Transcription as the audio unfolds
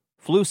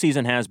Flu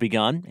season has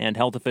begun, and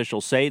health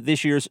officials say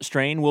this year's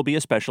strain will be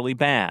especially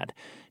bad.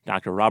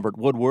 Dr. Robert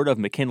Woodward of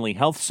McKinley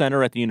Health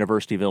Center at the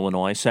University of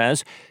Illinois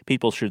says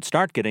people should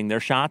start getting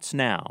their shots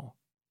now.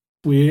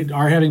 We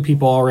are having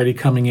people already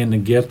coming in to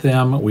get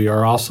them. We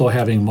are also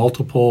having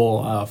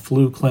multiple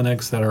flu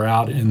clinics that are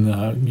out in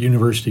the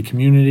university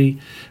community,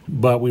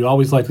 but we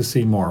always like to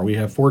see more. We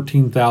have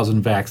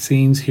 14,000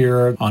 vaccines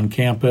here on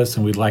campus,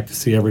 and we'd like to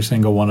see every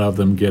single one of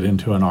them get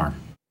into an arm.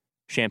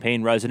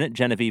 Champaign resident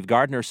Genevieve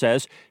Gardner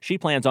says she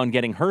plans on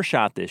getting her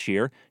shot this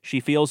year. She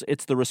feels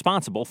it's the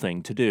responsible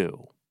thing to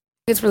do.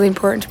 It's really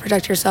important to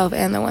protect yourself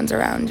and the ones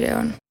around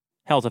you.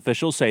 Health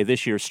officials say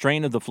this year's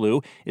strain of the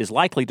flu is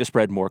likely to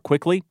spread more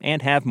quickly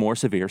and have more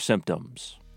severe symptoms.